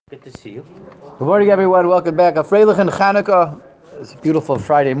Good to see you. Good morning, everyone. Welcome back. A Freilich and Chanuka. It's a beautiful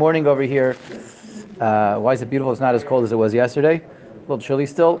Friday morning over here. Why is it beautiful? It's not as cold as it was yesterday. A little chilly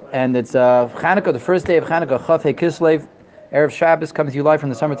still. And it's Chanukah, the first day of Chanukah, Chav Hey Kislev. Erev Shabbos coming to you live from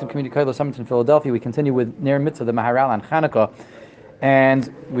the Somerton Community College, Somerton, Philadelphia. We continue with Ner Mitzvah, the Maharal on Chanukah.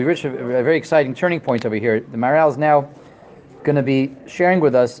 And we reached a very exciting turning point over here. The Maharal is now going to be sharing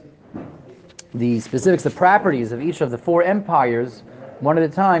with us the specifics, the properties of each of the four empires, one at a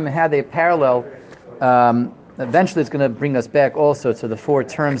time, and how they parallel. Eventually, it's going to bring us back also to the four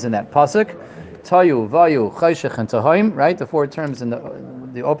terms in that pasuk: Tayu, Vayu, Chayshech, and Tahaim. Right, the four terms in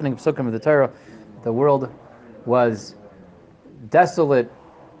the opening psukim of the Torah. The world was desolate,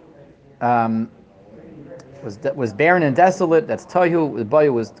 was barren and desolate. That's Tayu. The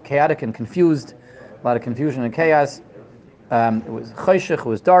Vayu was chaotic and confused, a lot of confusion and chaos. It was Chayshech, it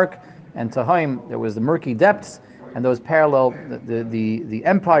was dark, and Tahaim, there was the murky depths, and those parallel the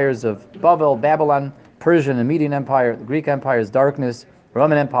empires of Bavel, Babylon, Persian and Median Empire. The Greek Empire is darkness,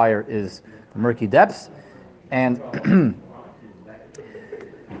 Roman Empire is the murky depths. And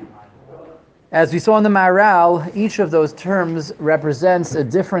as we saw in the Maharal, each of those terms represents a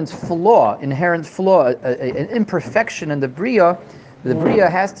different flaw, inherent flaw, an imperfection in the Bria. The Bria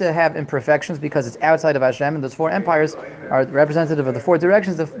has to have imperfections because it's outside of Hashem, and those four empires are representative of the four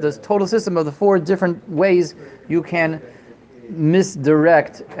directions, the total system of the four different ways you can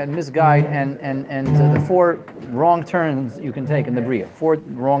misdirect and misguide, and the four wrong turns you can take in the Bria, four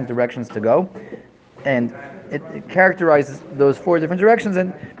wrong directions to go. And it characterizes those four different directions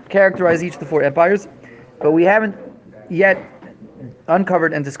and characterizes each of the four empires. But we haven't yet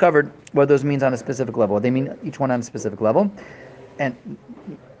uncovered and discovered what those means on a specific level. What they mean each one on a specific level. And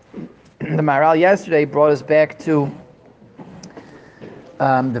the Maharal yesterday brought us back to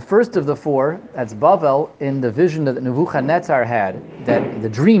the first of the four, that's Bavel, in the vision that Nebuchadnezzar had, that the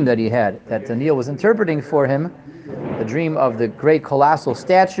dream that he had, that Daniel was interpreting for him, the dream of the great colossal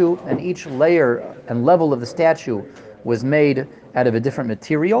statue, and each layer and level of the statue was made out of a different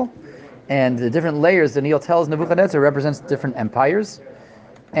material, and the different layers, Daniel tells Nebuchadnezzar, represents different empires,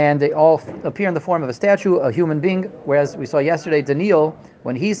 and they all appear in the form of a statue, a human being, whereas we saw yesterday, Daniel,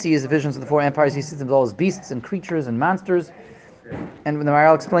 when he sees the visions of the four empires, he sees them all as beasts and creatures and monsters. And the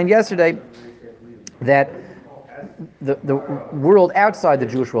Maharal explained yesterday that the world outside the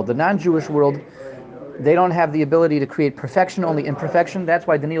Jewish world, the non-Jewish world, they don't have the ability to create perfection, only imperfection. That's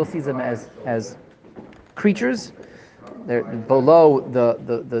why Daniel sees them as creatures. They're below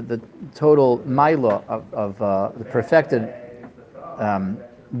the total maila of the perfected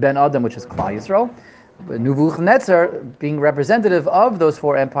Ben Adam, which is Klal Yisrael. But Nebuchadnezzar, being representative of those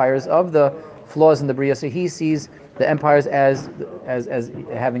four empires, of the flaws in the Bria, so he sees the empires as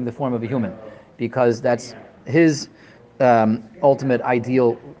having the form of a human, because that's his ultimate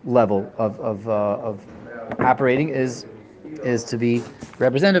ideal level of operating is to be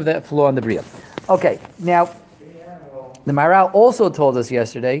representative of that flaw in the Bria. Okay, now the Maharal also told us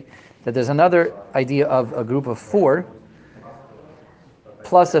yesterday that there's another idea of a group of four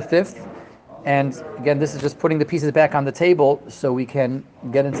plus a fifth. And again, this is just putting the pieces back on the table so we can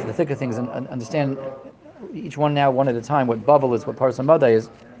get into the thick of things and understand each one now one at a time, what Bavel is, what Parsamada is,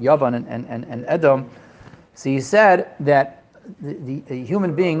 Yavan and Edom. So he said that the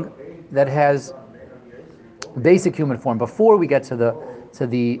human being that has basic human form, before we get to the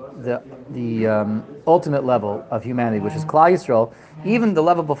ultimate level of humanity, which is Klal Yisrael, even the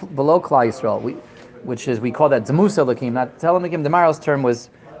level below Klal Yisrael, which is, we call that Zemus Elokim, not Tzelem Elokim. The Maharal's term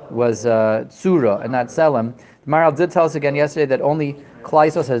was Tzura and not Tzelem. The Maharal did tell us again yesterday that only Klal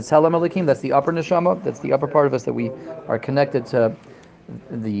Yisrael has Tzelem Elokim, that's the upper neshama, that's the upper part of us that we are connected to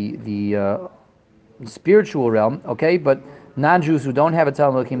the spiritual realm, okay? But non-Jews who don't have a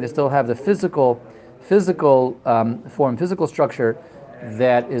Tzelem Elokim, they still have the physical form, physical structure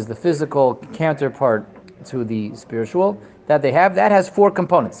that is the physical counterpart to the spiritual that they have. That has four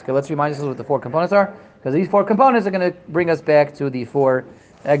components. Okay, let's remind ourselves what the four components are, because these four components are going to bring us back to the four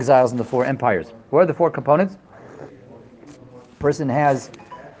exiles and the four empires. What are the four components? A person has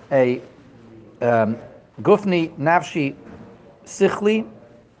a gufni, nafshi, sichli,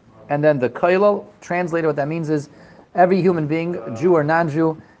 and then the kailal. Translated, what that means is every human being, Jew or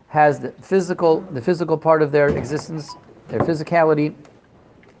non-Jew, has the physical part of their existence, their physicality,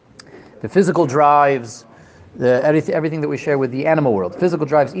 the physical drives, everything that we share with the animal world. Physical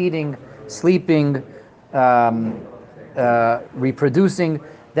drives, eating, sleeping, reproducing.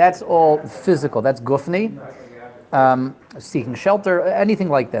 That's all physical. That's gufni. Seeking shelter, anything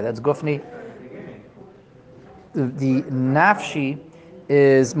like that. That's gufni. The nafshi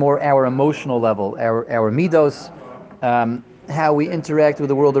is more our emotional level, our midos, how we interact with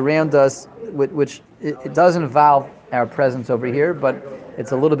the world around us, which it does involve our presence over here, but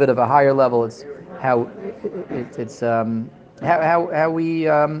it's a little bit of a higher level. It's how it's how we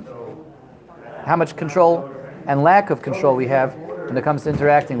how much control and lack of control we have when it comes to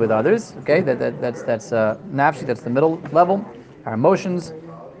interacting with others. Okay, that's nafshi. That's the middle level. Our emotions,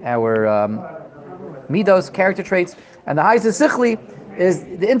 our midos, character traits, and the highest sichli is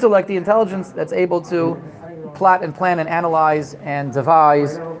the intellect, the intelligence that's able to plot and plan and analyze and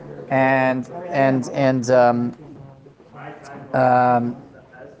devise and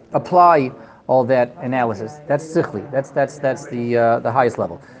apply all that analysis. That's sichli. That's the highest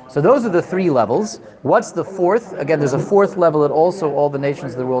level. So those are the three levels. What's the fourth? Again, there's a fourth level that also all the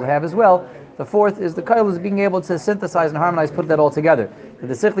nations of the world have as well. The fourth is the kail, is being able to synthesize and harmonize, put that all together.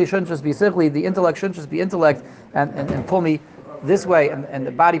 The sichli shouldn't just be sichli, the intellect shouldn't just be intellect and pull me this way, and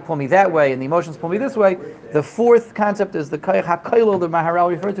the body pull me that way, and the emotions pull me this way. The fourth concept is the kail HaKailo, the Maharal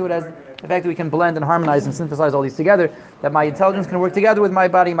referred to it as the fact that we can blend and harmonize and synthesize all these together, that my intelligence can work together with my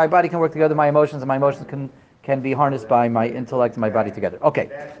body can work together with my emotions, and my emotions can be harnessed by my intellect and my body together. Okay,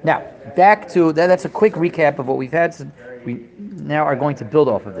 now back to that. That's a quick recap of what we've had. So we now are going to build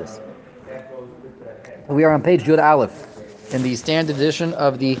off of this. We are on page Yud Aleph in the standard edition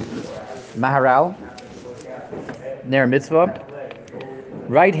of the Maharal, Ner Mitzvah,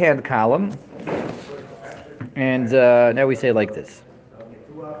 right hand column, and now we say it like this.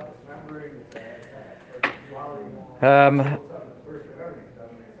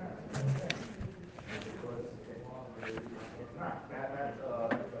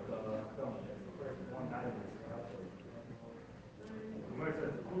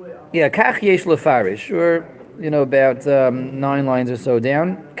 Yeah, kach yesh lefarish, or about 9 lines or so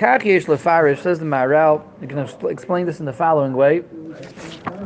down. Kach yesh lefarish, says the Maharal. You can explain this in the following way.